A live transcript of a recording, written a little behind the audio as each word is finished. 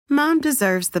Mom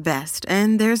deserves the best,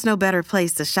 and there's no better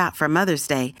place to shop for Mother's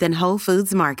Day than Whole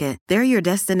Foods Market. They're your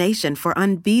destination for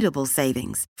unbeatable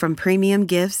savings, from premium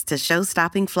gifts to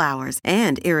show-stopping flowers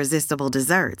and irresistible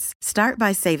desserts. Start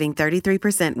by saving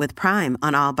 33% with Prime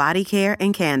on all body care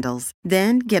and candles.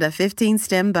 Then get a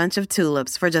 15-stem bunch of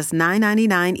tulips for just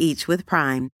 $9.99 each with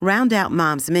Prime. Round out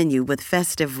Mom's menu with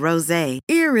festive rosé,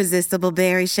 irresistible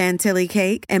berry chantilly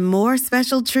cake, and more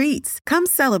special treats. Come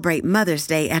celebrate Mother's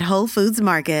Day at Whole Foods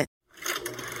Market.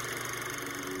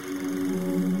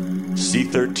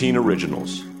 C13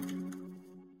 Originals.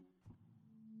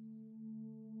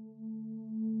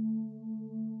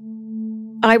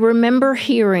 I remember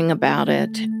hearing about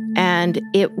it, and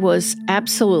it was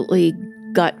absolutely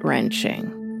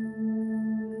gut-wrenching.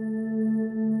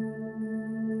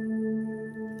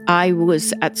 I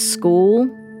was at school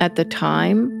at the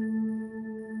time.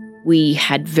 We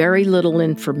had very little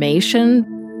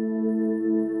information.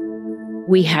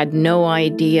 We had no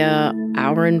idea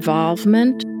our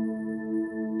involvement.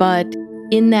 But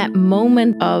in that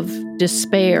moment of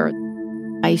despair,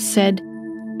 I said,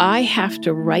 I have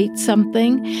to write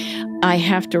something. I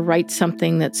have to write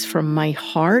something that's from my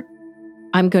heart.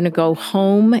 I'm going to go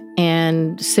home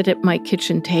and sit at my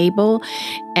kitchen table,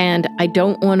 and I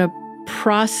don't want to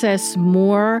process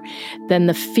more than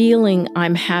the feeling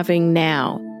I'm having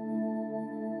now.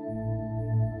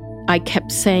 I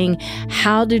kept saying,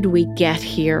 how did we get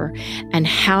here? And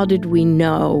how did we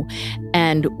know?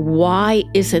 And why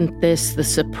isn't this the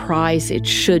surprise it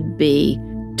should be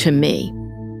to me?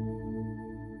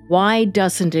 Why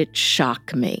doesn't it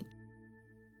shock me?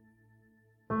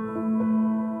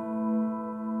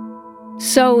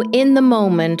 So in the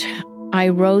moment, I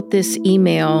wrote this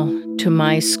email to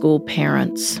my school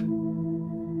parents.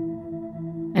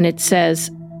 And it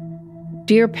says,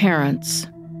 "Dear parents,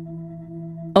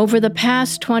 over the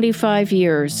past 25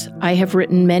 years, I have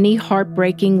written many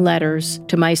heartbreaking letters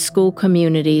to my school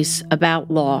communities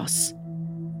about loss.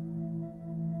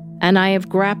 And I have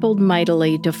grappled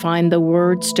mightily to find the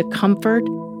words to comfort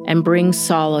and bring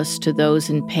solace to those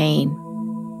in pain.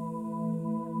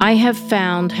 I have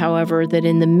found, however, that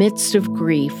in the midst of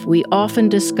grief, we often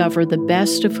discover the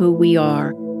best of who we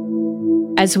are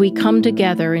as we come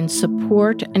together in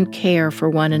support and care for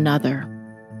one another.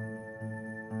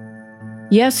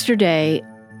 Yesterday,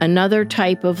 another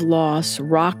type of loss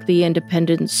rocked the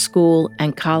independent school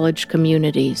and college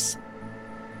communities.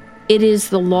 It is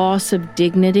the loss of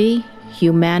dignity,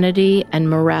 humanity, and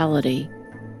morality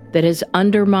that has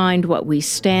undermined what we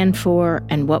stand for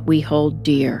and what we hold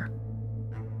dear.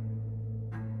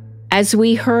 As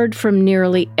we heard from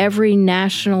nearly every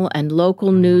national and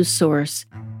local news source,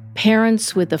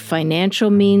 parents with the financial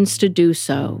means to do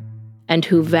so, and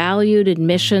who valued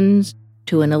admissions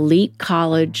to an elite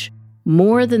college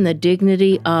more than the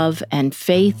dignity of and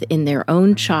faith in their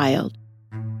own child,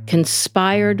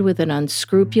 conspired with an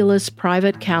unscrupulous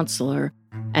private counselor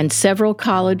and several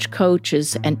college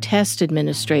coaches and test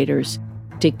administrators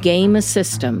to game a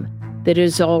system that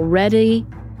is already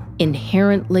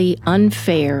inherently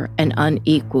unfair and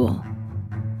unequal.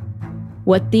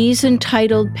 What these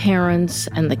entitled parents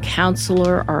and the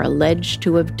counselor are alleged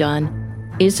to have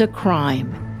done is a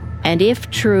crime, and if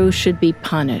true, should be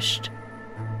punished.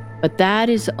 But that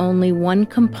is only one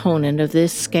component of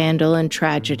this scandal and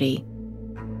tragedy.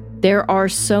 There are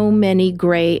so many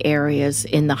gray areas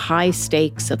in the high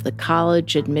stakes of the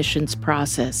college admissions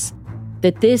process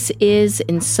that this is,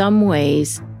 in some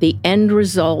ways, the end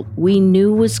result we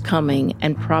knew was coming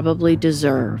and probably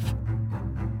deserve.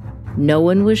 No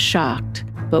one was shocked,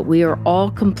 but we are all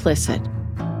complicit.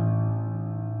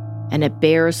 And it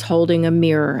bears holding a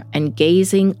mirror and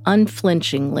gazing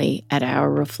unflinchingly at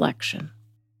our reflection.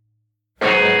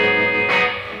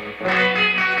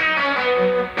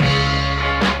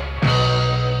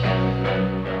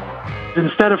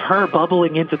 Instead of her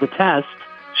bubbling into the test,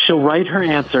 she'll write her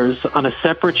answers on a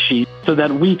separate sheet so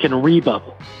that we can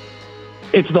rebubble.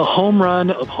 It's the home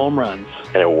run of home runs.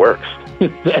 And it works.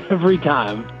 Every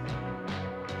time.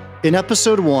 In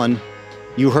episode 1,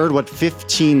 you heard what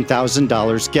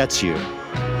 $15,000 gets you.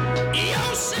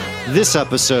 This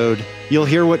episode, you'll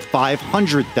hear what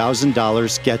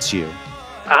 $500,000 gets you.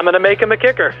 I'm going to make him a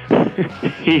kicker.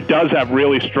 He does have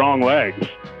really strong legs.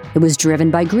 It was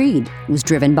driven by greed. It was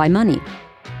driven by money.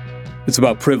 It's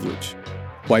about privilege,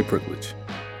 white privilege.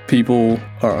 People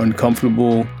are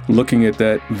uncomfortable looking at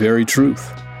that very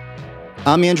truth.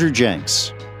 I'm Andrew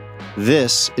Jenks.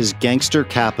 This is Gangster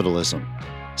Capitalism,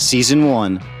 Season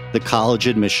 1, The College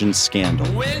Admissions Scandal.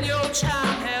 When your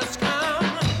time has come,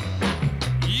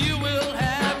 you will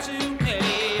have to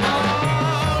pay.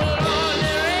 Oh, Lord,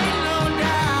 there ain't no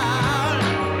doubt.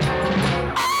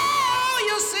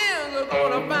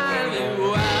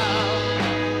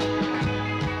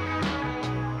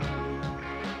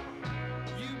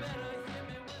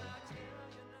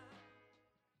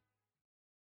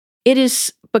 it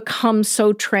has become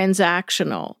so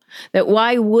transactional that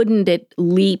why wouldn't it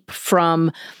leap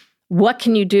from what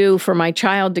can you do for my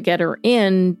child to get her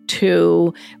in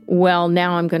to, well,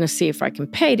 now I'm going to see if I can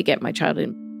pay to get my child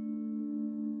in.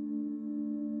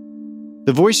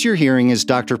 The voice you're hearing is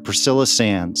Dr. Priscilla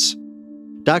Sands.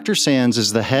 Dr. Sands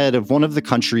is the head of one of the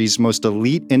country's most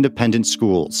elite independent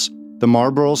schools, the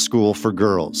Marlboro School for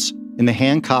Girls, in the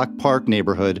Hancock Park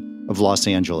neighborhood of Los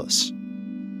Angeles.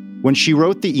 When she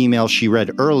wrote the email she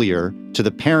read earlier to the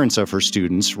parents of her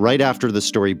students right after the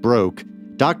story broke,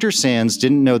 Dr. Sands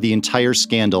didn't know the entire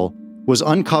scandal was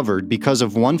uncovered because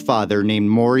of one father named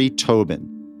Maury Tobin,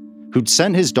 who'd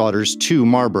sent his daughters to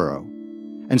Marlboro.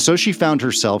 And so she found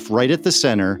herself right at the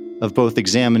center of both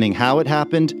examining how it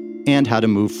happened and how to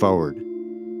move forward.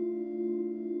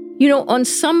 You know, on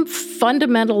some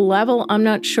fundamental level, I'm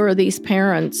not sure these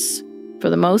parents, for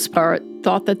the most part,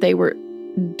 thought that they were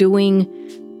doing,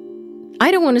 I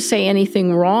don't want to say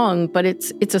anything wrong, but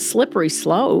it's a slippery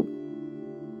slope.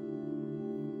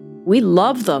 We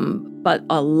love them, but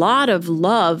a lot of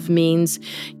love means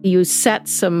you set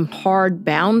some hard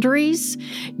boundaries,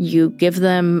 you give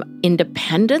them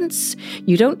independence,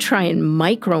 you don't try and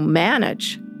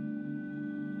micromanage.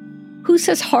 Who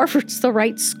says Harvard's the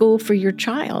right school for your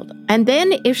child? And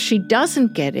then if she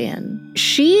doesn't get in,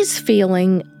 she's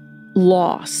feeling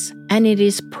loss, and it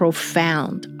is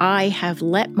profound. I have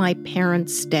let my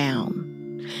parents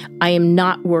down. I am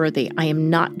not worthy. I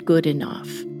am not good enough.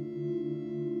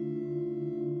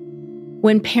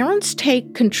 When parents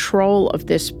take control of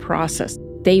this process,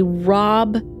 they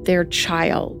rob their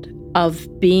child of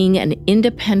being an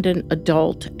independent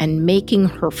adult and making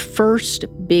her first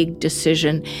big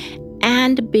decision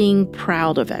and being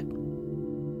proud of it.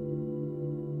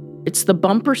 It's the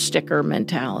bumper sticker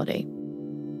mentality.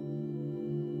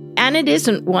 And it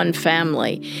isn't one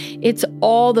family. It's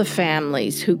all the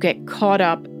families who get caught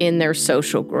up in their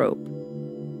social group.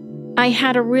 I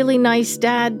had a really nice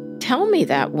dad tell me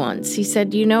that once. He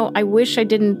said, you know, I wish I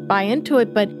didn't buy into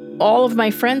it, but all of my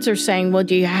friends are saying, well,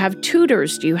 do you have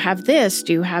tutors? Do you have this?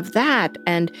 Do you have that?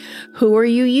 And who are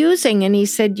you using? And he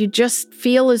said, you just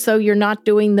feel as though you're not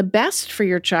doing the best for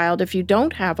your child if you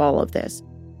don't have all of this.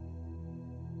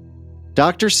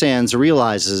 Dr. Sands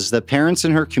realizes that parents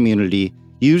in her community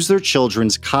use their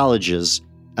children's colleges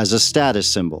as a status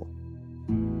symbol.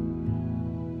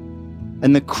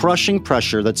 And the crushing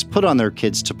pressure that's put on their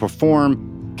kids to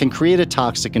perform can create a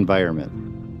toxic environment.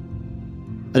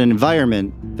 An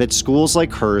environment that schools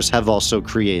like hers have also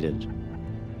created.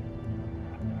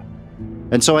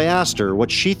 And so I asked her what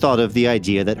she thought of the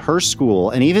idea that her school,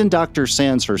 and even Dr.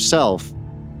 Sands herself,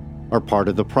 are part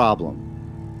of the problem.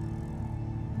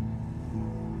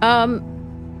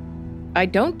 I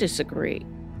don't disagree.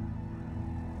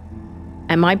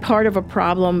 Am I part of a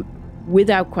problem?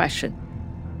 Without question.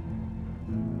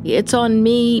 It's on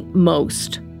me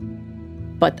most,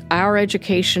 but our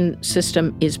education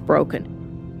system is broken.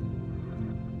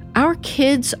 Our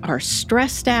kids are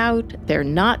stressed out, they're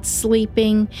not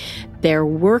sleeping, they're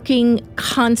working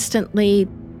constantly,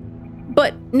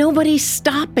 but nobody's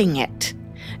stopping it.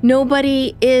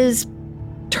 Nobody is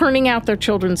turning out their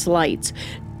children's lights.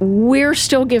 We're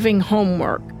still giving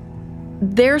homework.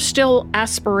 They're still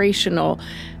aspirational.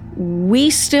 We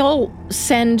still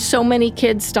send so many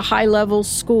kids to high-level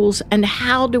schools, and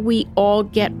how do we all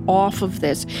get off of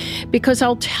this? Because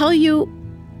I'll tell you,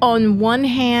 on one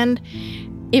hand,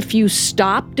 if you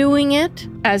stop doing it,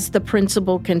 as the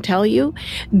principal can tell you,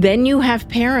 then you have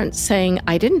parents saying,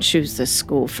 I didn't choose this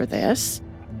school for this.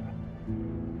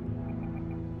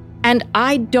 And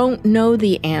I don't know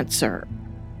the answer.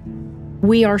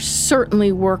 We are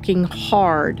certainly working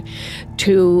hard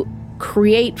to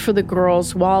create for the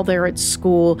girls while they're at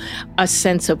school a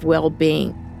sense of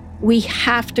well-being. We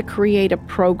have to create a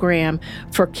program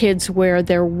for kids where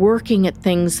they're working at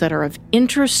things that are of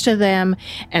interest to them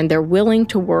and they're willing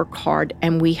to work hard,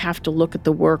 and we have to look at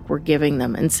the work we're giving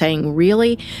them and saying,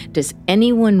 really, does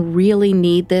anyone really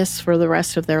need this for the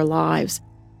rest of their lives?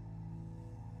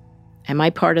 Am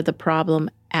I part of the problem?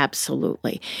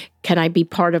 Absolutely. Can I be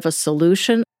part of a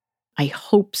solution? I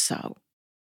hope so.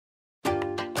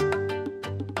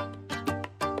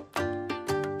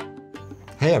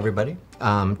 Hey, everybody.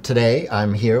 Today,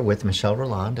 I'm here with Michelle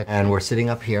Roland, and we're sitting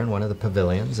up here in one of the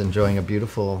pavilions enjoying a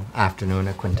beautiful afternoon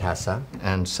at Quintessa.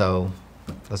 And so,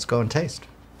 let's go and taste.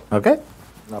 Okay,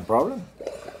 no problem.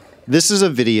 This is a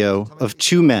video of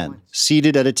two men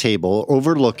seated at a table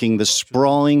overlooking the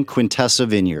sprawling Quintessa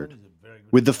vineyard,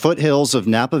 with the foothills of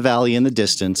Napa Valley in the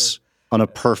distance on a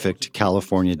perfect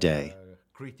California day.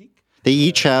 They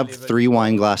each have 3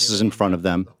 wine glasses in front of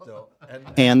them,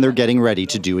 and they're getting ready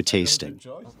to do a tasting.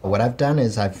 What I've done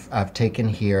is I've taken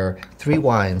here 3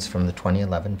 wines from the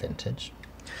 2011 vintage.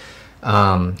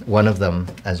 One of them,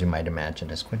 as you might imagine,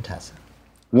 is Quintessa.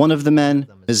 One of the men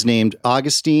is named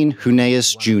Augustine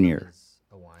Huneeus Jr.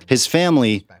 His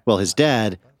family, well, his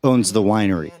dad, owns the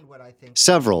winery.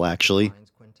 Several, actually.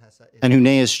 And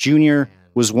Huneeus Jr.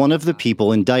 was one of the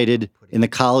people indicted in the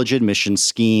college admissions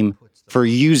scheme for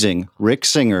using Rick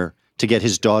Singer to get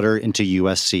his daughter into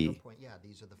USC.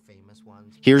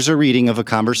 Here's a reading of a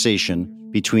conversation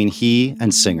between he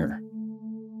and Singer.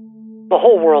 The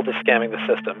whole world is scamming the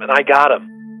system, and I got them.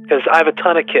 Because I have a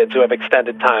ton of kids who have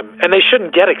extended time, and they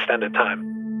shouldn't get extended time.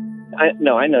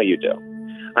 I know you do.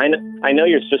 I know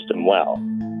your system well.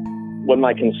 What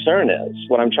my concern is,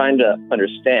 what I'm trying to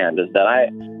understand is that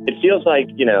it feels like,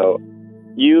 you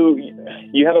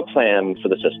have a plan for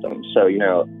the system. So,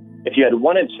 if you had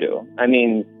wanted to,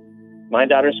 my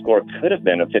daughter's score could have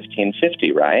been a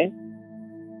 1550, right?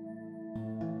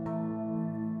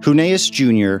 Huneeus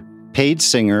Jr. paid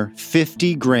Singer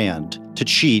 $50,000 to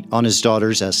cheat on his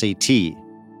daughter's SAT.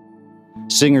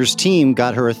 Singer's team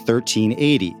got her a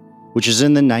 1380, which is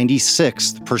in the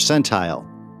 96th percentile.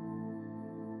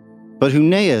 But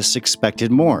Huneeus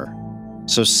expected more,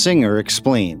 so Singer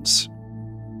explains.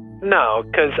 No,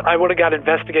 because I would have got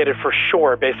investigated for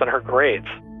sure based on her grades.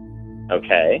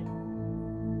 Okay.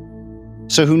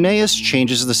 So Huneeus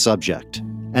changes the subject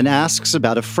and asks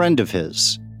about a friend of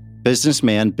his,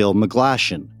 businessman Bill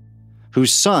McGlashan,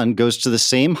 whose son goes to the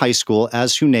same high school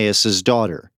as Huneeus'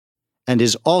 daughter and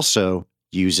is also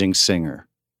using Singer.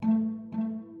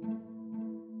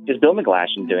 Is Bill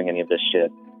McGlashan doing any of this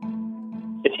shit?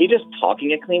 Is he just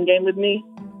talking a clean game with me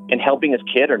and helping his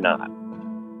kid or not?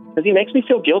 Because he makes me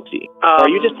feel guilty. Or are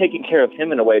you just taking care of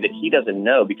him in a way that he doesn't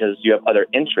know because you have other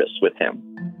interests with him?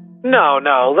 No,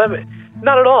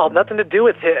 not at all. Nothing to do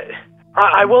with it.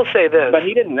 I will say this. But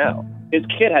he didn't know. His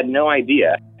kid had no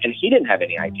idea, and he didn't have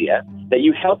any idea that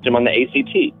you helped him on the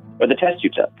ACT, or the test you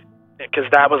took. Because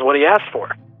that was what he asked for.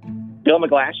 Bill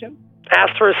McGlashan?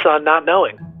 Asked for his son, not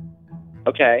knowing.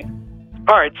 Okay.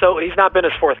 All right, so he's not been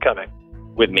as forthcoming.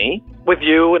 With me? With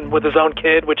you and with his own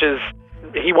kid, which is,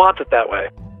 he wants it that way.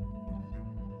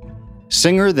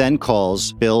 Singer then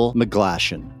calls Bill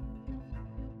McGlashan.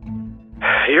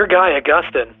 Your guy,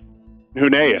 Augustine.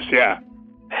 Huneeus, yeah.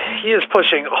 He is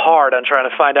pushing hard on trying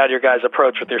to find out your guys'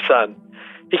 approach with your son.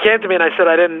 He came to me and I said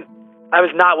I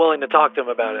was not willing to talk to him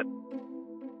about it.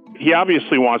 He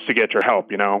obviously wants to get your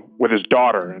help, with his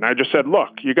daughter. And I just said, look,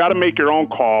 you got to make your own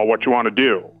call what you want to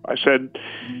do. I said,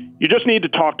 you just need to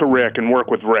talk to Rick and work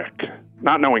with Rick,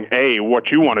 not knowing A, what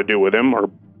you want to do with him, or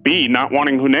B, not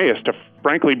wanting Huneeus to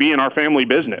frankly be in our family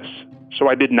business. So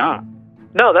I did not.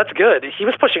 No, that's good. He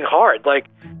was pushing hard.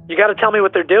 You got to tell me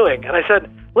what they're doing. And I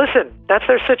said, listen, that's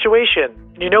their situation.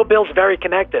 Bill's very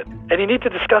connected. And you need to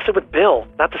discuss it with Bill,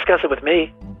 not discuss it with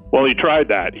me. Well, he tried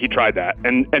that.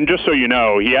 And just so you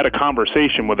know, he had a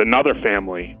conversation with another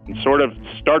family and sort of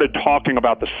started talking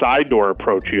about the side door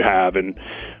approach you have and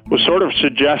was sort of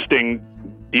suggesting,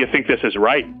 do you think this is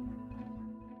right?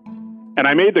 And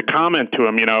I made the comment to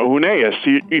him, Huneeus,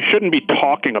 you shouldn't be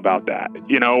talking about that.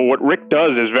 What Rick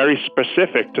does is very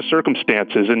specific to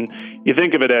circumstances, and you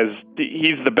think of it as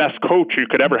he's the best coach you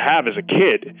could ever have as a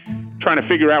kid, trying to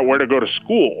figure out where to go to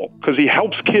school, because he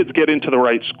helps kids get into the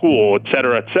right school, et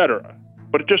cetera, et cetera.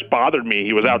 But it just bothered me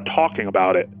he was out talking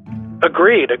about it.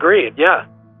 Agreed, yeah.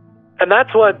 And that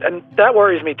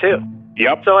worries me too.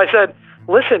 Yep. So I said,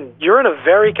 listen, you're in a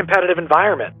very competitive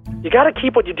environment. You got to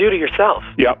keep what you do to yourself.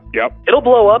 Yep. It'll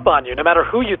blow up on you no matter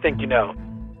who you think you know.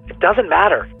 It doesn't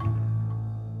matter.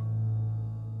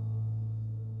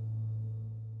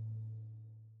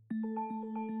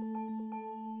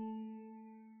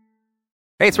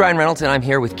 Hey, it's Ryan Reynolds, and I'm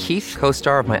here with Keith,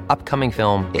 co-star of my upcoming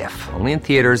film, If, only in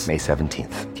theaters May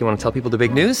 17th. Do you want to tell people the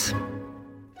big news?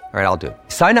 All right, I'll do it.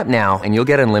 Sign up now and you'll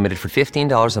get unlimited for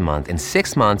 $15 a month and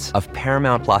 6 months of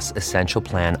Paramount Plus Essential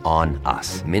Plan on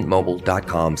us.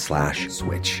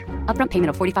 MintMobile.com/switch. Upfront payment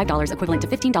of $45 equivalent to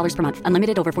 $15 per month.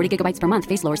 Unlimited over 40 gigabytes per month.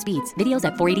 Face lower speeds. Videos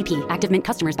at 480p. Active Mint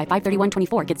customers by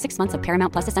 531.24 get 6 months of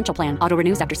Paramount Plus Essential Plan. Auto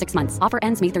renews after 6 months. Offer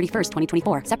ends May 31st,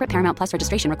 2024. Separate Paramount Plus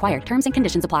registration required. Terms and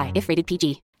conditions apply if rated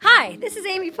PG. Hi, this is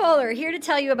Amy Poehler, here to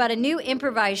tell you about a new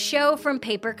improvised show from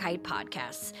Paper Kite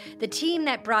Podcasts, the team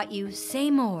that brought you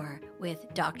Say More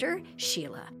with Dr.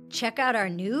 Sheila. Check out our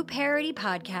new parody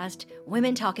podcast,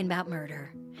 Women Talking About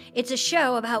Murder. It's a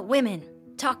show about women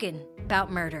talking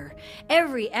about murder.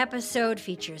 Every episode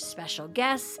features special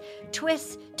guests,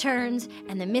 twists, turns,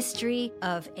 and the mystery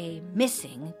of a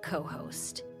missing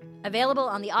co-host. Available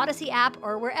on the Odyssey app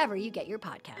or wherever you get your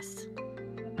podcasts.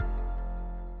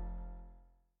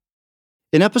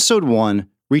 In episode 1,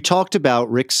 we talked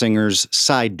about Rick Singer's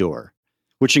side door,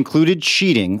 which included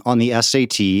cheating on the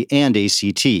SAT and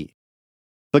ACT.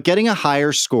 But getting a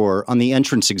higher score on the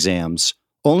entrance exams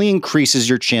only increases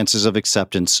your chances of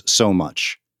acceptance so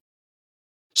much.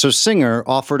 So Singer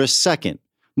offered a second,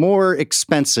 more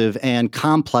expensive and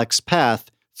complex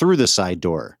path through the side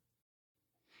door.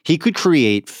 He could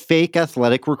create fake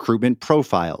athletic recruitment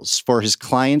profiles for his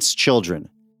clients' children,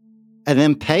 and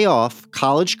then pay off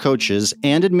college coaches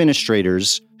and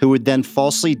administrators who would then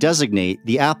falsely designate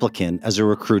the applicant as a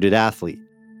recruited athlete.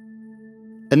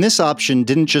 And this option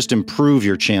didn't just improve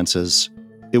your chances,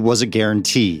 it was a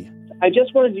guarantee. I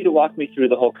just wanted you to walk me through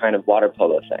the whole kind of water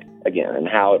polo thing again and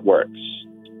how it works.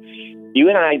 You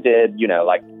and I did,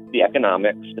 like the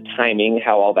economics, the timing,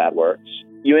 how all that works.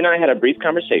 You and I had a brief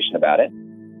conversation about it,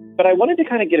 but I wanted to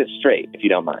kind of get it straight, if you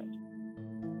don't mind.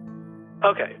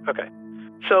 Okay.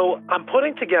 So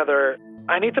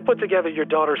I need to put together your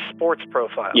daughter's sports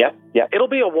profile. Yep. It'll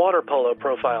be a water polo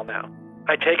profile now.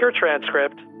 I take her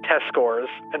transcript, test scores,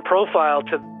 and profile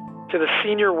to the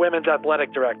senior women's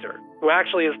athletic director, who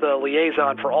actually is the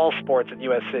liaison for all sports at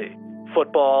USC.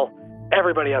 Football,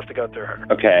 everybody has to go through her.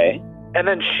 Okay. And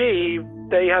then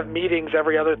they have meetings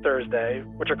every other Thursday,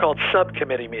 which are called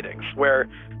subcommittee meetings, where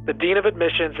the dean of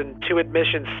admissions and 2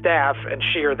 admissions staff and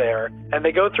she are there, and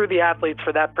they go through the athletes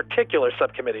for that particular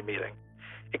subcommittee meeting.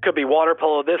 It could be water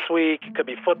polo this week, it could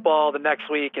be football the next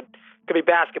week, it could be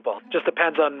basketball. Just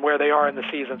depends on where they are in the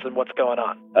seasons and what's going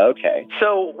on. Okay.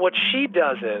 So what she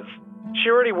does is, she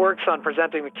already works on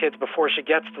presenting the kids before she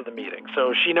gets to the meeting,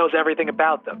 so she knows everything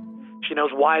about them. She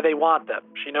knows why they want them.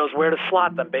 She knows where to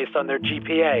slot them based on their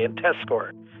GPA and test score,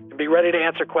 and be ready to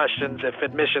answer questions if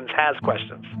admissions has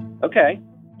questions. Okay.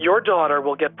 Your daughter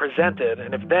will get presented,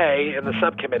 and if they, in the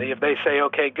subcommittee, if they say,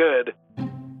 okay, good,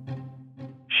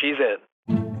 she's in.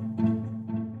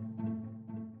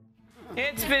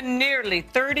 It's been nearly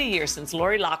 30 years since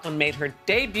Lori Loughlin made her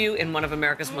debut in one of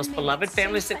America's most beloved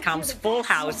family sitcoms, Full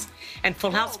House. And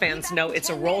Full House fans know it's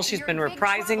a role she's been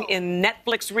reprising in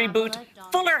Netflix reboot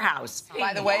Fuller House.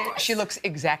 By the way, she looks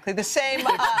exactly the same.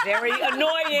 It's very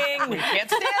annoying. We can't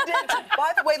stand it.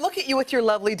 By the way, look at you with your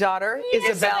lovely daughter,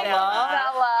 Isabella.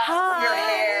 Hi.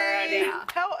 Your hair.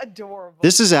 How adorable.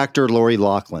 This is actor Lori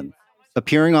Loughlin,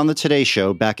 appearing on The Today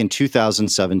Show back in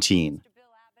 2017.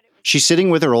 She's sitting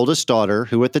with her oldest daughter,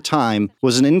 who at the time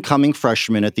was an incoming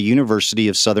freshman at the University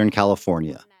of Southern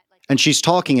California. And she's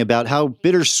talking about how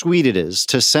bittersweet it is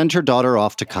to send her daughter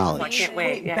off to college. I can't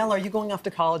wait. Yeah. Bella, are you going off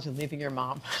to college and leaving your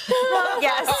mom?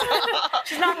 Yes.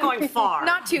 She's not going far.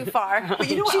 Not too far. But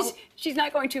you know she's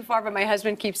not going too far, but my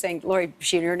husband keeps saying, Lori,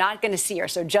 you're not going to see her,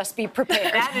 so just be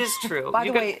prepared. That is true. By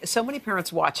the way, so many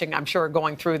parents watching, I'm sure, are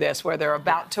going through this, where they're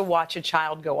about to watch a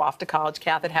child go off to college.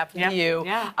 Kath, it happened to you.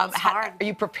 Yeah, it's hard. Are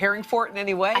you preparing for it in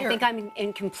any way? I think I'm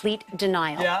in complete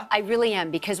denial. Yeah? I really am,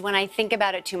 because when I think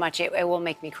about it too much, it will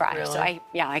make me cry. Really? So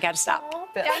I got to stop.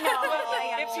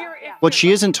 What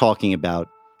she isn't talking about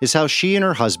is how she and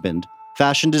her husband,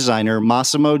 fashion designer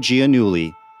Massimo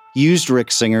Giannulli, used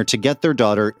Rick Singer to get their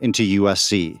daughter into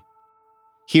USC.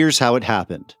 Here's how it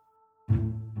happened.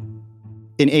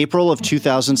 In April of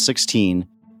 2016,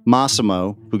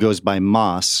 Massimo, who goes by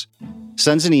Moss,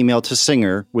 sends an email to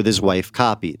Singer with his wife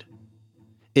copied.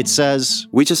 It says,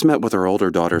 "We just met with our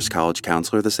older daughter's college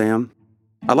counselor this AM.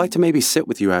 I'd like to maybe sit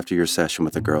with you after your session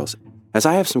with the girls, as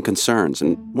I have some concerns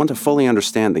and want to fully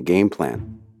understand the game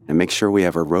plan and make sure we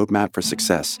have a roadmap for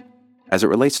success as it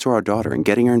relates to our daughter and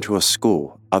getting her into a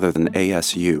school other than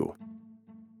ASU."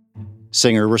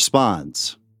 Singer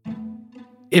responds,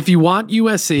 "If you want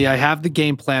USC, I have the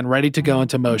game plan ready to go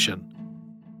into motion."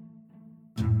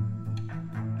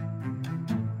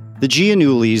 The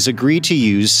Giannullis agreed to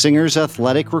use Singer's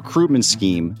athletic recruitment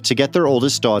scheme to get their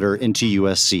oldest daughter into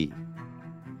USC.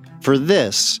 For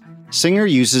this, Singer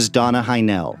uses Donna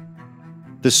Heinel,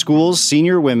 the school's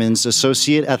senior women's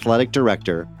associate athletic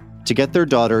director, to get their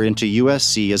daughter into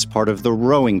USC as part of the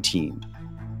rowing team,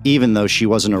 even though she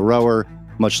wasn't a rower,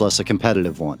 much less a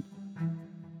competitive one.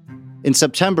 In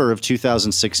September of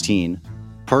 2016,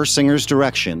 per Singer's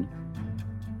direction,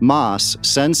 Moss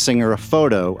sends Singer a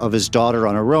photo of his daughter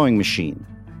on a rowing machine,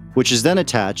 which is then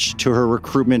attached to her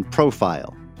recruitment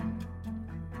profile.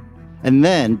 And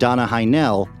then Donna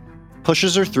Heinel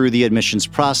pushes her through the admissions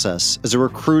process as a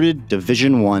recruited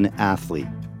Division I athlete.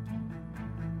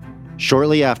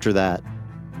 Shortly after that,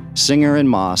 Singer and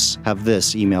Moss have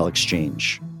this email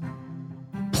exchange.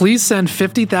 "Please send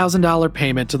 $50,000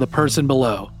 payment to the person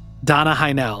below, Donna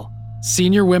Heinel,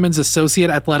 Senior Women's Associate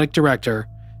Athletic Director,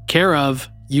 care of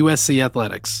USC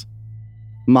Athletics."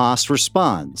 Moss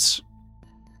responds,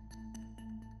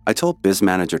 I told biz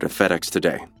manager to FedEx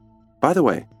today. By the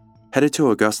way, headed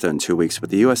to Augusta in 2 weeks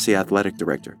with the USC athletic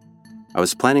director. I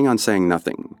was planning on saying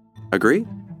nothing. Agree?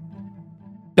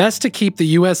 Best to keep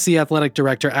the USC athletic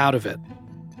director out of it.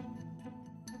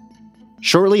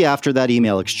 Shortly after that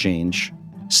email exchange,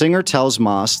 Singer tells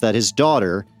Moss that his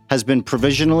daughter has been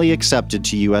provisionally accepted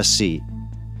to USC,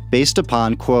 based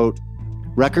upon, quote,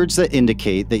 records that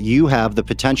indicate that you have the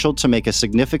potential to make a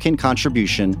significant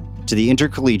contribution to the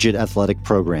intercollegiate athletic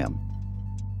program.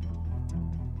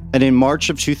 And in March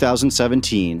of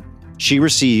 2017, she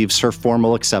receives her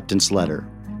formal acceptance letter.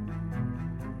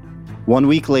 1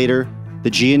 week later,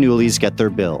 the Giannullis get their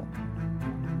bill,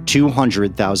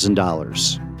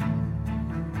 $200,000.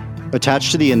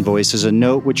 Attached to the invoice is a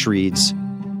note which reads,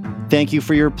 "Thank you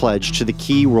for your pledge to the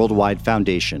Key Worldwide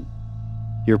Foundation.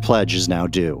 Your pledge is now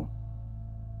due."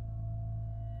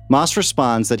 Moss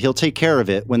responds that he'll take care of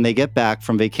it when they get back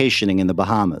from vacationing in the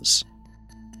Bahamas.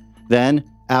 Then,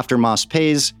 after Moss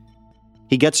pays,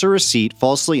 he gets a receipt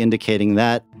falsely indicating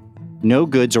that no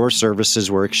goods or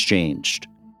services were exchanged.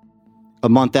 A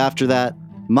month after that,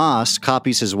 Moss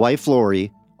copies his wife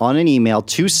Lori on an email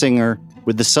to Singer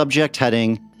with the subject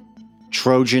heading,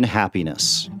 Trojan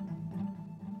Happiness.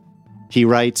 He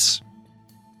writes,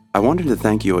 I wanted to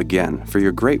thank you again for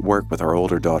your great work with our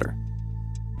older daughter.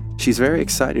 She's very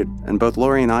excited, and both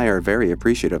Lori and I are very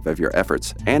appreciative of your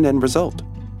efforts and end result.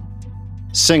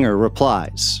 Singer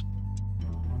replies,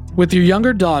 With your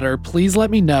younger daughter, please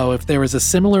let me know if there is a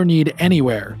similar need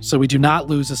anywhere so we do not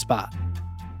lose a spot.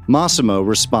 Massimo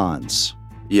responds,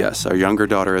 Yes, our younger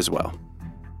daughter as well.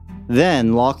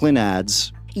 Then Lachlan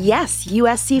adds, Yes,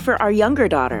 USC for our younger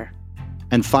daughter.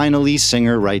 And finally,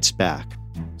 Singer writes back,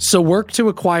 So work to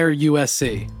acquire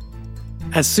USC.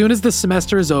 As soon as the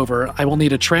semester is over, I will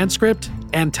need a transcript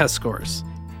and test scores.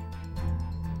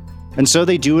 And so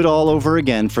they do it all over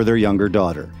again for their younger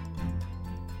daughter.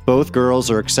 Both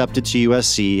girls are accepted to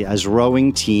USC as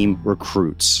rowing team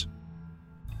recruits.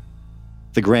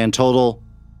 The grand total,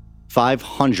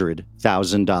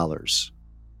 $500,000.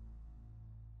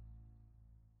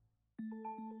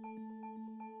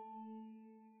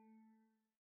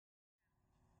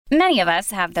 Many of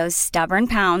us have those stubborn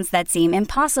pounds that seem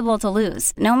impossible to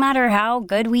lose, no matter how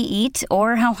good we eat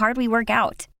or how hard we work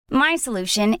out. My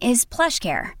solution is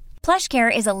PlushCare.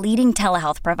 PlushCare is a leading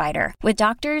telehealth provider with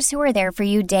doctors who are there for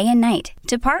you day and night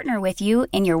to partner with you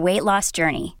in your weight loss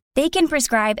journey. They can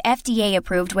prescribe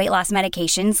FDA-approved weight loss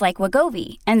medications like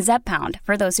Wegovy and Zepbound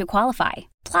for those who qualify.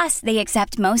 Plus, they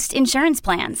accept most insurance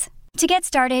plans. To get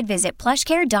started, visit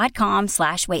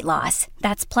plushcare.com/weightloss.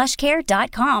 That's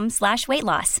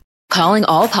plushcare.com/weightloss. Calling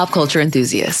all pop culture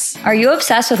enthusiasts. Are you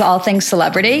obsessed with all things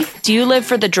celebrity? Do you live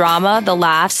for the drama, the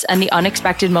laughs, and the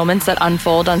unexpected moments that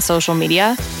unfold on social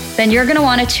media? Then you're going to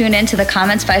want to tune in to the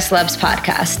Comments by Celebs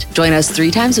podcast. Join us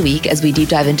 3 times a week as we deep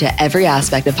dive into every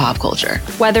aspect of pop culture.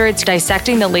 Whether it's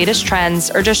dissecting the latest trends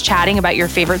or just chatting about your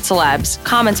favorite celebs,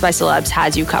 Comments by Celebs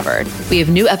has you covered. We have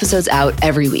new episodes out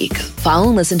every week. Follow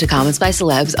and listen to Comments by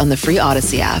Celebs on the free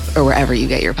Odyssey app or wherever you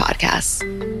get your podcasts.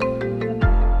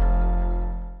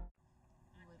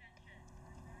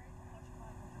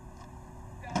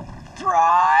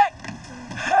 Try,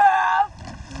 half,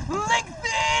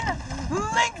 lengthen,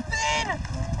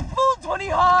 full 20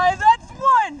 high, that's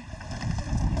 1,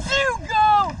 2,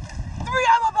 go, 3,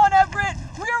 I'm up on Everett,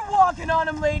 we're walking on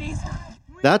him, ladies.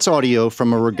 That's audio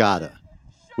from a regatta,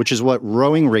 which is what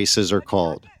rowing races are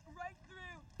called.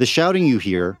 The shouting you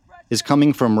hear is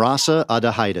coming from Rasa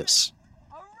Adahaitis.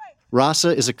 Rasa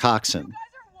is a coxswain.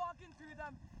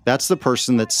 That's the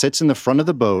person that sits in the front of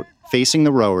the boat facing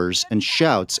the rowers and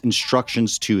shouts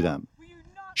instructions to them.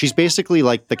 She's basically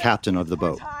like the captain of the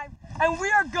boat. And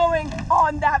we are going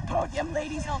on that podium,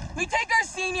 ladies. We take our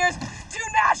seniors to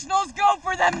nationals, go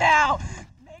for them now.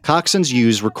 Coxswains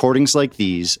use recordings like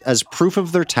these as proof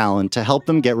of their talent to help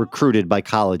them get recruited by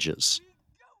colleges.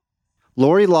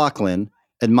 Lori Loughlin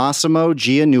and Massimo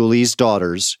Giannulli's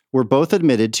daughters were both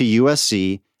admitted to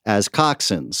USC as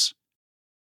coxswains.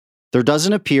 There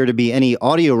doesn't appear to be any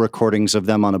audio recordings of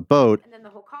them on a boat,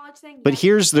 but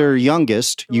here's their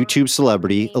youngest YouTube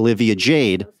celebrity, Olivia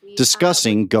Jade,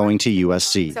 discussing going to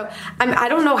USC. So I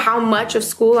don't know how much of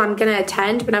school I'm going to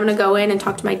attend, but I'm going to go in and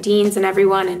talk to my deans and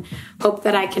everyone and hope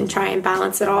that I can try and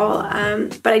balance it all.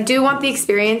 But I do want the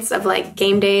experience of like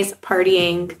game days,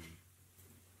 partying.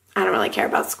 I don't really care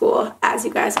about school, as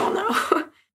you guys all know.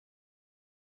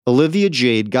 Olivia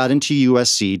Jade got into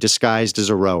USC disguised as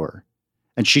a rower,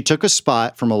 and she took a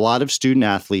spot from a lot of student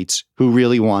athletes who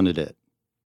really wanted it.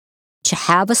 To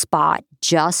have a spot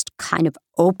just kind of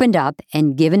opened up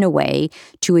and given away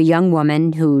to a young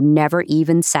woman who never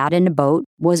even sat in a boat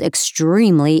was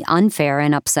extremely unfair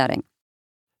and upsetting.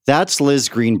 That's Liz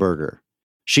Greenberger.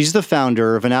 She's the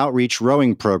founder of an outreach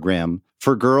rowing program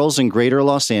for girls in Greater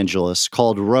Los Angeles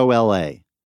called Row LA.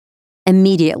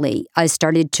 Immediately, I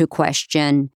started to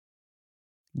question,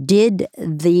 did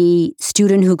the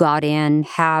student who got in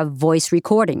have voice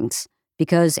recordings?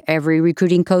 Because every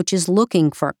recruiting coach is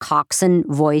looking for Coxsone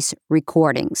voice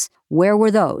recordings. Where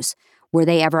were those? Were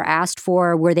they ever asked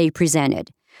for? Were they presented?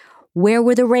 Where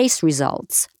were the race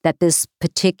results that this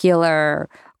particular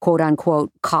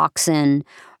quote-unquote Coxsone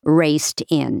raced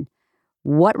in?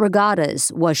 What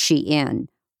regattas was she in?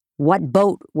 What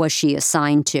boat was she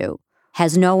assigned to?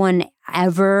 Has no one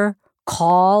ever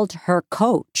called her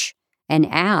coach and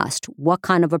asked, what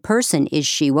kind of a person is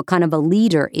she? What kind of a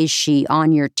leader is she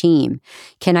on your team?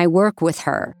 Can I work with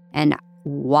her? And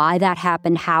why that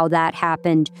happened, how that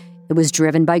happened, it was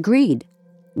driven by greed.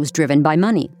 It was driven by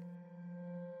money.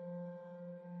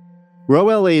 Row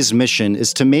LA's mission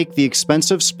is to make the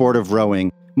expensive sport of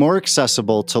rowing more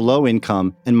accessible to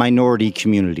low-income and minority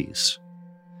communities.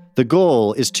 The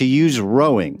goal is to use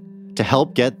rowing to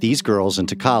help get these girls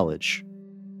into college.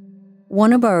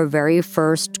 One of our very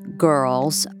first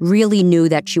girls really knew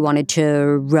that she wanted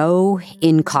to row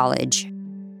in college.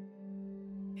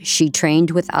 She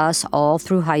trained with us all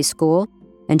through high school,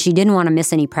 and she didn't want to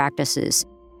miss any practices.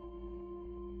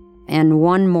 And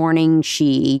one morning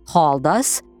she called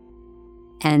us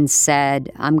and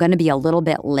said, I'm going to be a little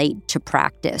bit late to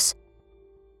practice.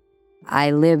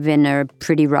 I live in a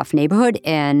pretty rough neighborhood,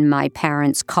 and my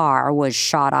parents' car was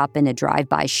shot up in a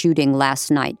drive-by shooting last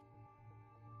night.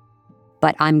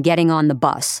 But I'm getting on the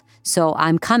bus, so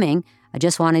I'm coming. I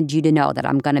just wanted you to know that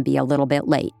I'm going to be a little bit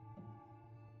late.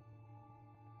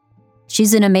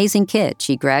 She's an amazing kid.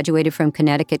 She graduated from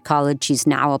Connecticut College. She's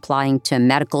now applying to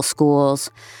medical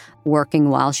schools, working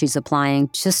while she's applying.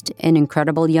 Just an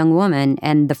incredible young woman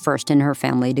and the first in her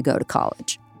family to go to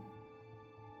college.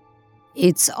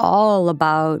 It's all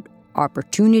about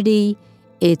opportunity.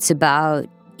 It's about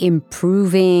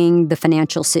improving the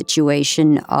financial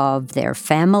situation of their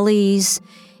families.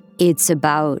 It's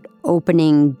about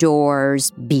opening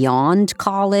doors beyond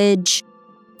college.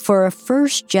 For a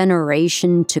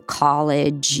first-generation to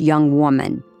college young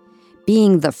woman,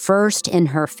 being the first in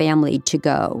her family to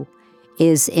go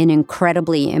is an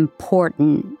incredibly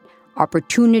important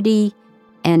opportunity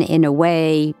and, in a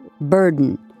way,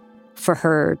 burden for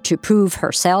her to prove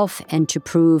herself and to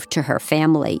prove to her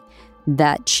family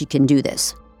that she can do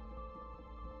this.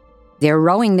 They're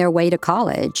rowing their way to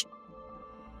college.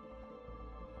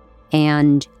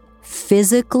 And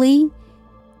physically,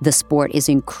 the sport is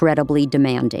incredibly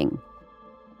demanding.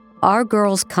 Our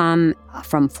girls come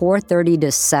from 4:30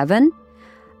 to 7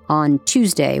 on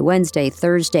Tuesday, Wednesday,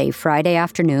 Thursday, Friday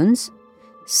afternoons,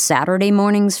 Saturday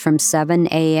mornings from 7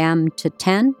 a.m. to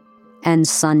 10, and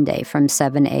Sunday from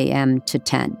 7 a.m. to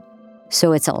 10.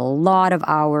 So it's a lot of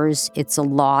hours, it's a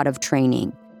lot of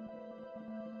training.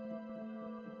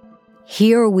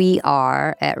 Here we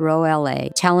are at Row LA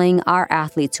telling our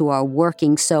athletes who are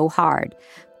working so hard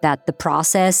that the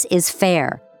process is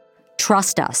fair.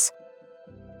 Trust us.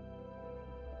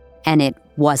 And it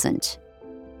wasn't.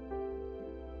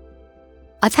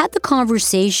 I've had the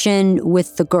conversation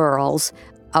with the girls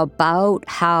about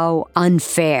how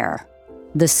unfair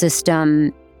the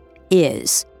system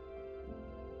is.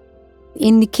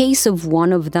 In the case of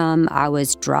one of them, I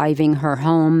was driving her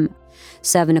home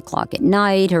 7 o'clock at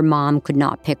night. Her mom could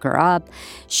not pick her up.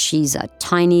 She's a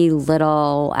tiny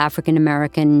little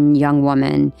African-American young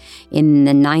woman in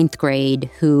the 9th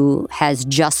grade who has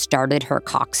just started her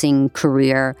coxing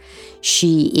career.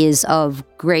 She is of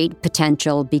great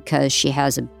potential because she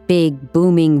has a big,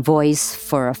 booming voice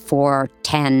for a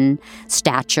 4'10"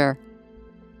 stature.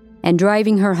 And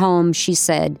driving her home, she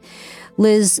said,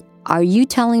 "Liz, are you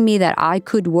telling me that I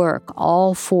could work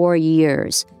all 4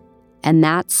 years and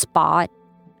that spot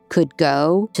could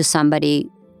go to somebody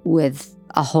with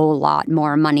a whole lot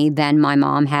more money than my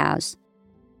mom has?"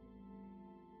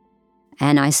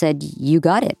 And I said, "You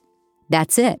got it.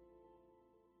 That's it."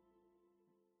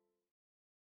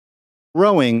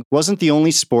 Rowing wasn't the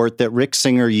only sport that Rick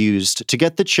Singer used to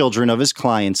get the children of his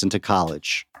clients into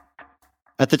college.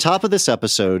 At the top of this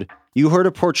episode, you heard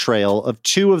a portrayal of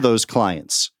two of those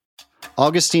clients,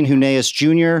 Augustine Huneeus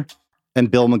Jr. and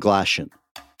Bill McGlashan.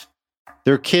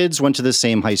 Their kids went to the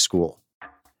same high school,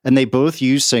 and they both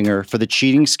used Singer for the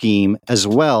cheating scheme as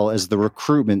well as the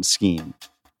recruitment scheme.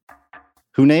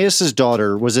 Huneeus'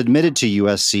 daughter was admitted to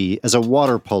USC as a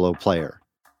water polo player,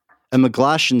 and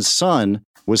McGlashan's son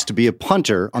was to be a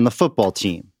punter on the football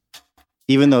team.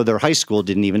 even though their high school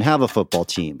didn't even have a football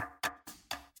team.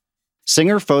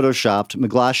 Singer photoshopped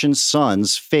McGlashan's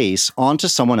son's face onto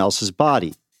someone else's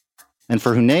body. And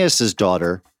for Huneeus'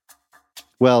 daughter,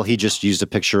 well, he just used a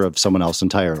picture of someone else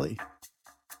entirely.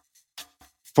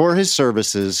 For his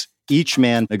services, each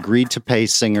man agreed to pay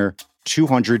Singer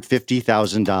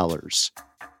 $250,000.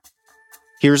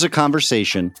 Here's a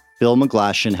conversation Bill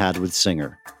McGlashan had with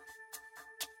Singer.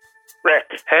 Rick.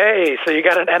 Hey, so you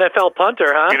got an NFL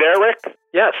punter, huh? You there, Rick?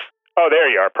 Yes. Oh, there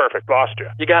you are. Perfect. Lost you.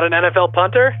 You got an NFL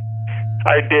punter?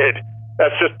 I did.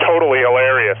 That's just totally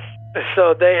hilarious.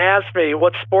 So they asked me,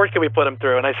 what sport can we put him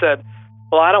through? And I said,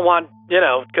 well, I don't want,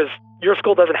 because your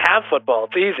school doesn't have football.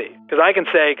 It's easy. Because I can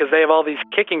say, because they have all these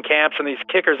kicking camps and these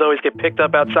kickers always get picked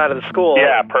up outside of the school.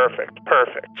 Yeah, perfect.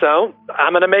 So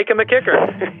I'm going to make him a kicker.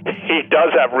 He does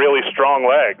have really strong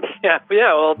legs. Yeah.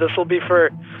 Well, this will be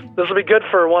good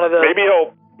for one of the.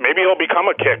 Maybe he'll become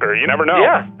a kicker. You never know.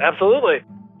 Yeah, absolutely.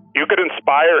 You could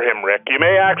inspire him, Rick. You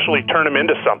may actually turn him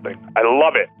into something. I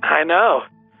love it. I know.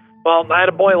 Well, I had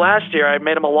a boy last year. I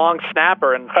made him a long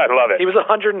snapper, and I love it. He was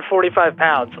 145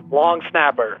 pounds, long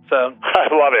snapper. So I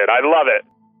love it.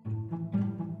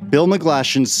 Bill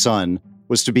McGlashan's son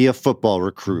was to be a football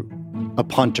recruit, a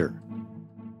punter.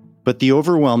 But the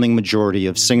overwhelming majority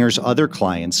of Singer's other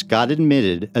clients got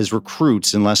admitted as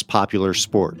recruits in less popular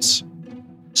sports.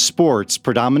 Sports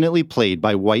predominantly played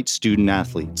by white student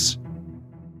athletes.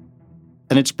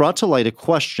 And it's brought to light a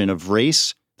question of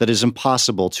race that is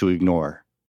impossible to ignore.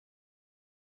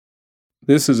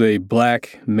 This is a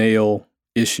black male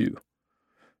issue,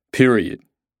 period,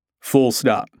 full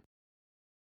stop.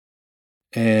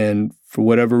 And for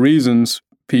whatever reasons,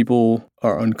 people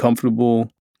are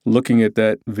uncomfortable looking at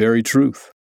that very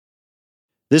truth.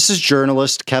 This is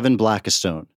journalist Kevin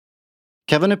Blackistone.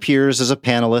 Kevin appears as a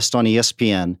panelist on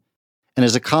ESPN and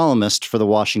is a columnist for the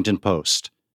Washington Post.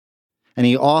 And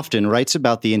he often writes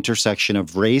about the intersection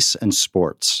of race and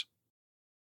sports.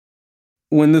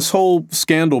 When this whole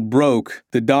scandal broke,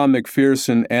 the Don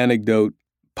McPherson anecdote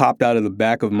popped out of the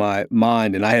back of my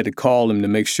mind, and I had to call him to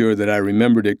make sure that I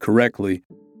remembered it correctly.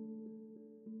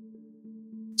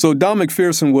 So Don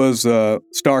McPherson was a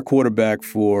star quarterback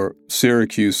for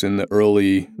Syracuse in the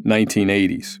early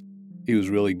 1980s. He was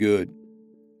really good.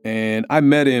 And I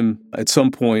met him at some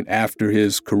point after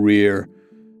his career.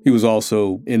 He was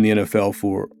also in the NFL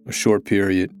for a short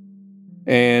period.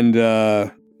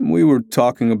 And we were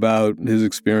talking about his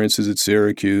experiences at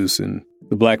Syracuse and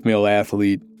the black male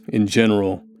athlete in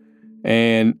general.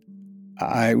 And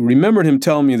I remembered him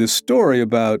telling me this story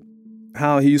about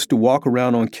how he used to walk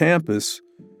around on campus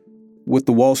with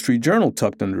the Wall Street Journal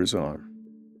tucked under his arm.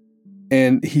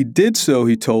 And he did so,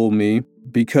 he told me,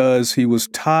 because he was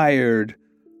tired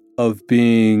of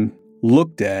being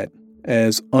looked at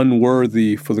as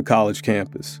unworthy for the college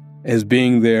campus, as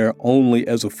being there only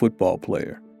as a football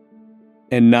player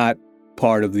and not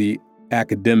part of the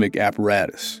academic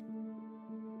apparatus.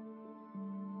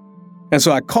 And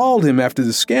so I called him after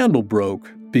the scandal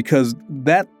broke because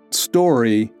that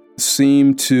story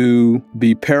seemed to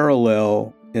be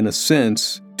parallel, in a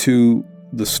sense, to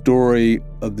the story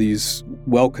of these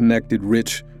well-connected,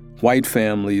 rich white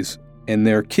families and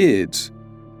their kids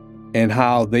and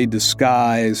how they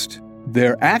disguised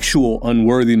their actual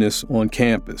unworthiness on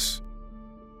campus.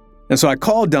 And so I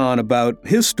called Don about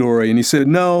his story, and he said,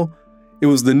 no, it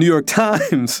was the New York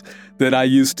Times that I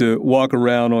used to walk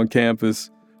around on campus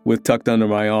with tucked under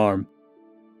my arm.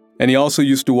 And he also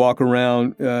used to walk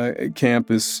around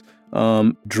campus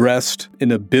dressed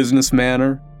in a business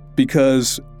manner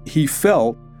because he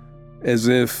felt as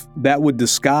if that would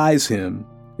disguise him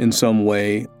in some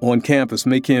way on campus,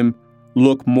 make him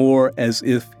look more as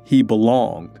if he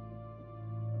belonged.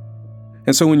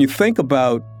 And so when you think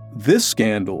about this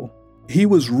scandal, he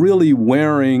was really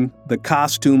wearing the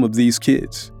costume of these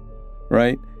kids,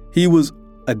 right? He was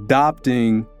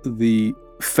adopting the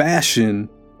fashion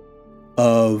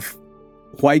of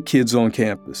white kids on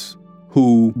campus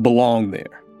who belong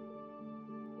there.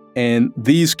 And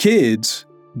these kids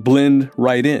blend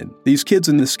right in. These kids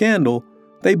in the scandal,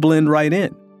 they blend right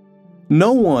in.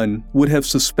 No one would have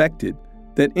suspected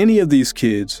that any of these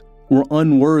kids were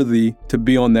unworthy to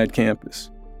be on that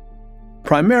campus,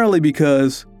 primarily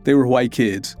because they were white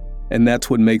kids, and that's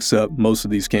what makes up most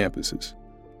of these campuses.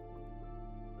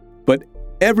 But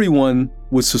everyone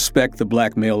would suspect the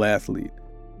black male athlete.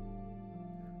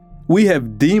 We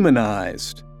have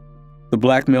demonized the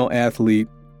black male athlete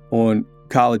on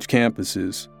college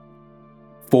campuses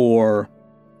for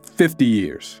 50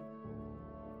 years.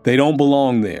 They don't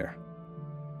belong there.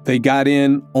 They got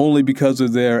in only because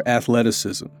of their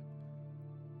athleticism.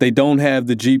 They don't have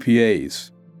the GPAs.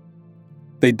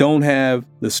 They don't have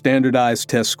the standardized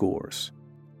test scores.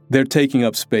 They're taking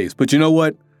up space. But you know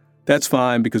what? That's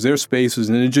fine because their space is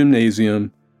in a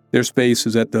gymnasium, their space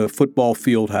is at the football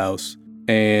field house,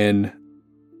 and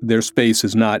their space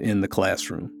is not in the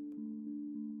classroom.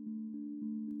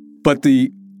 But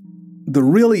the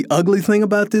really ugly thing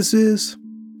about this is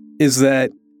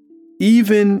that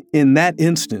even in that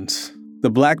instance,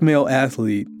 the black male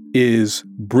athlete is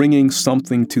bringing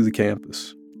something to the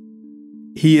campus.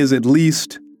 He is at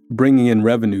least bringing in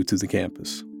revenue to the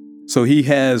campus. So he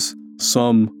has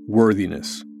some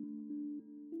worthiness.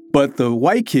 But the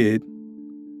white kid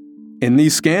in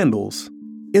these scandals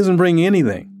isn't bringing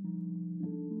anything.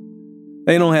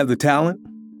 They don't have the talent.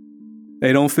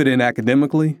 They don't fit in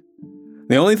academically.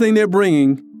 The only thing they're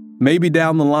bringing, maybe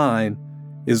down the line,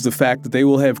 is the fact that they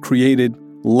will have created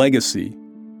legacy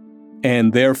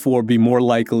and therefore be more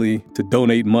likely to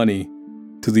donate money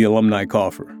to the alumni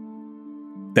coffer.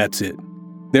 That's it.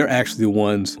 They're actually the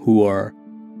ones who are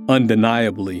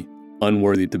undeniably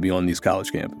unworthy to be on these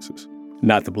college campuses,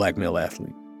 not the black male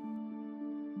athlete.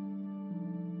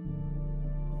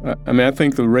 I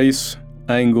think the race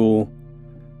angle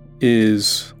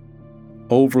is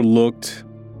overlooked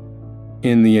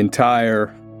in the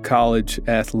entire college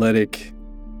athletic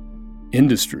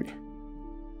industry.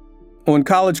 On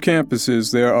college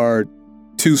campuses, there are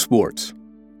two sports,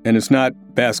 and it's not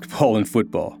basketball and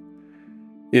football.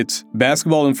 It's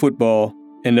basketball and football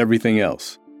and everything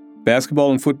else.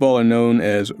 Basketball and football are known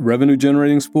as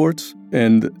revenue-generating sports,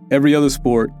 and every other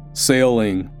sport,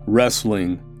 sailing,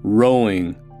 wrestling,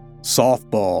 rowing,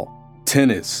 softball,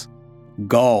 tennis,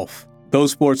 golf,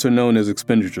 those sports are known as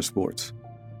expenditure sports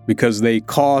because they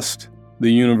cost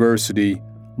the university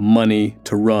money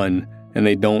to run and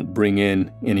they don't bring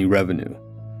in any revenue.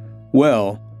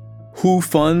 Well, who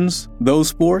funds those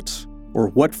sports or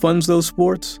what funds those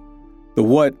sports? The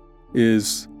what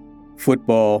is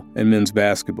football and men's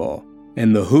basketball,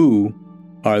 and the who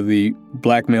are the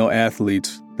black male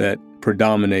athletes that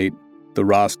predominate the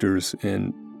rosters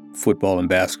in football and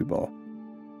basketball.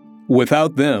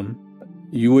 Without them,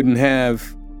 you wouldn't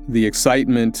have the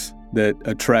excitement that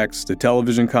attracts the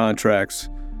television contracts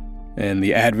and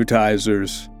the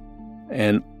advertisers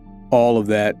and all of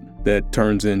that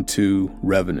turns into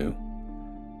revenue.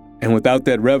 And without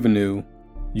that revenue,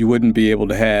 you wouldn't be able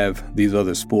to have these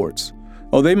other sports.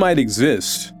 Oh, they might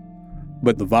exist,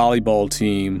 but the volleyball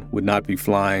team would not be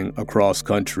flying across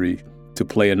country to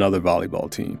play another volleyball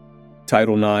team.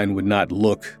 Title IX would not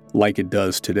look like it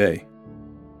does today.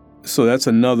 So that's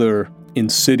another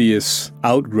insidious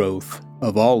outgrowth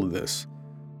of all of this,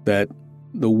 that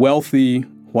the wealthy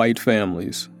white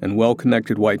families and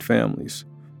well-connected white families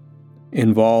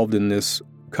involved in this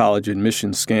college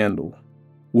admissions scandal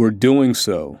were doing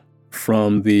so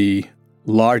from the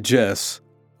largesse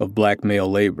of black male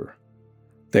labor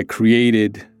that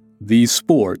created these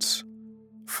sports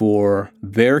for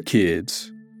their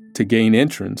kids to gain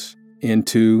entrance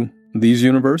into these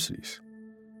universities.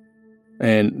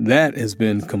 And that has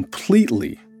been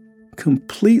completely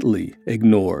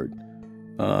ignored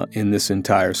in this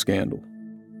entire scandal.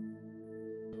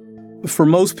 For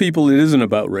most people, it isn't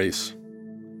about race,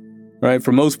 right?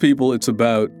 For most people, it's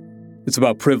about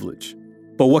privilege.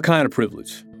 But what kind of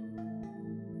privilege?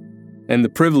 And the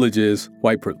privilege is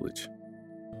white privilege.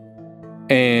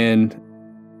 And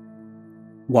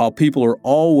while people are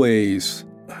always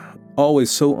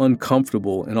so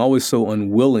uncomfortable and always so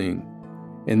unwilling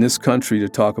in this country to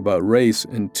talk about race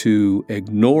and to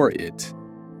ignore it,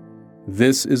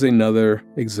 this is another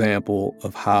example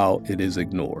of how it is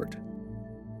ignored.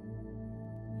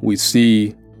 We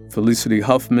see Felicity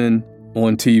Huffman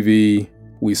on TV,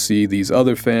 we see these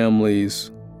other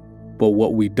families, but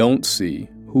what we don't see,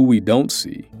 who we don't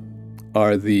see,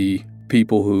 are the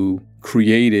people who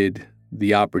created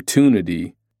the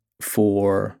opportunity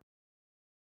for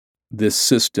this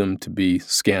system to be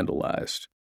scandalized.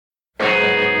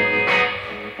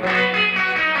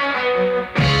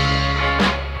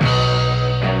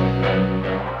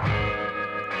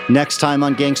 Next time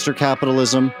on Gangster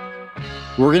Capitalism,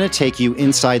 we're going to take you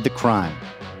inside the crime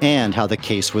and how the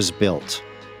case was built.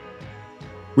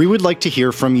 We would like to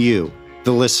hear from you,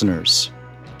 the listeners.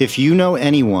 If you know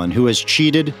anyone who has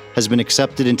cheated, has been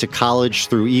accepted into college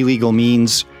through illegal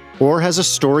means, or has a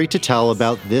story to tell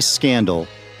about this scandal,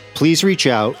 please reach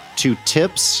out to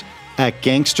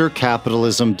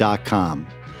tips@gangstercapitalism.com.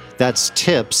 That's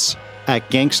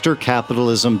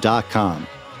tips@gangstercapitalism.com.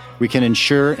 We can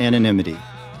ensure anonymity.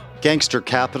 Gangster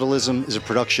Capitalism is a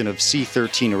production of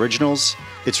C13 Originals.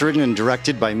 It's written and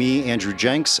directed by me, Andrew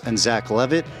Jenks, and Zach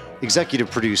Levitt.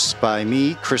 Executive produced by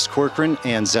me, Chris Corcoran,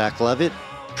 and Zach Levitt.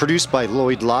 Produced by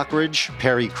Lloyd Lockridge,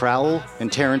 Perry Crowell,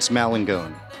 and Terrence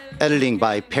Malangone. Editing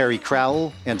by Perry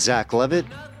Crowell and Zach Levitt.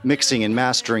 Mixing and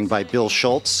mastering by Bill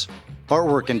Schultz.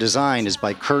 Artwork and design is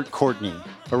by Kurt Courtney.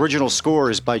 Original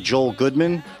score is by Joel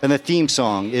Goodman. And the theme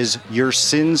song is Your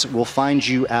Sins Will Find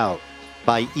You Out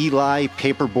by Eli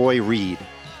Paperboy Reed.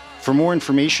 For more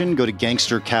information, go to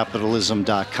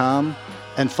gangstercapitalism.com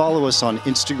and follow us on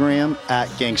Instagram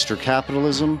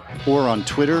 @gangstercapitalism or on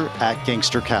Twitter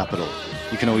 @gangstercapital.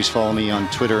 You can always follow me on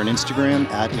Twitter and Instagram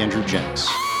 @Andrew Jenks.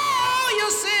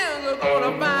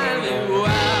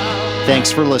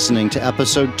 Thanks for listening to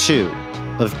episode 2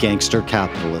 of Gangster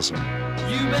Capitalism.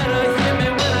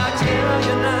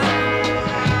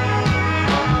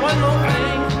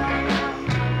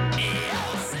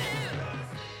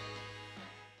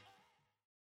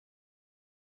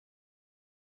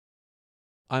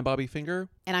 I'm Bobby Finger.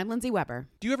 And I'm Lindsay Weber.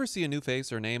 Do you ever see a new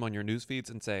face or name on your news feeds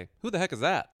and say, who the heck is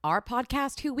that? Our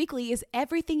podcast, Who Weekly, is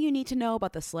everything you need to know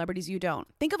about the celebrities you don't.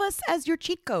 Think of us as your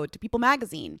cheat code to People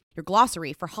magazine, your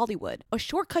glossary for Hollywood, a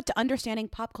shortcut to understanding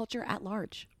pop culture at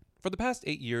large. For the past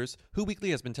 8 years, Who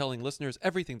Weekly has been telling listeners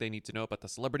everything they need to know about the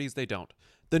celebrities they don't.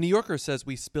 The New Yorker says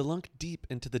we spelunk deep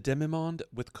into the demi-monde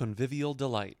with convivial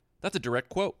delight. That's a direct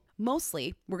quote.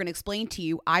 Mostly, we're going to explain to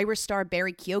you Irish star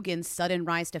Barry Keoghan's sudden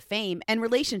rise to fame and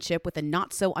relationship with a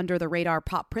not-so-under-the-radar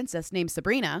pop princess named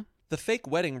Sabrina. The fake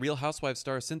wedding Real Housewives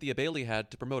star Cynthia Bailey had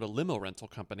to promote a limo rental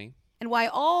company. And why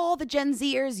all the Gen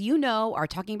Zers you know are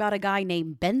talking about a guy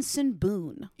named Benson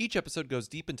Boone. Each episode goes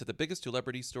deep into the biggest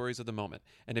celebrity stories of the moment.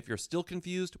 And if you're still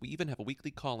confused, we even have a weekly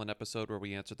call-in episode where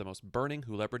we answer the most burning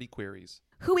celebrity queries.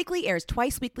 Who Weekly airs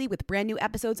twice weekly with brand new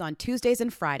episodes on Tuesdays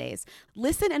and Fridays.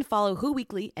 Listen and follow Who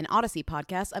Weekly, an Odyssey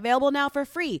podcast, available now for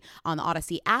free on the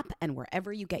Odyssey app and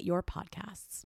wherever you get your podcasts.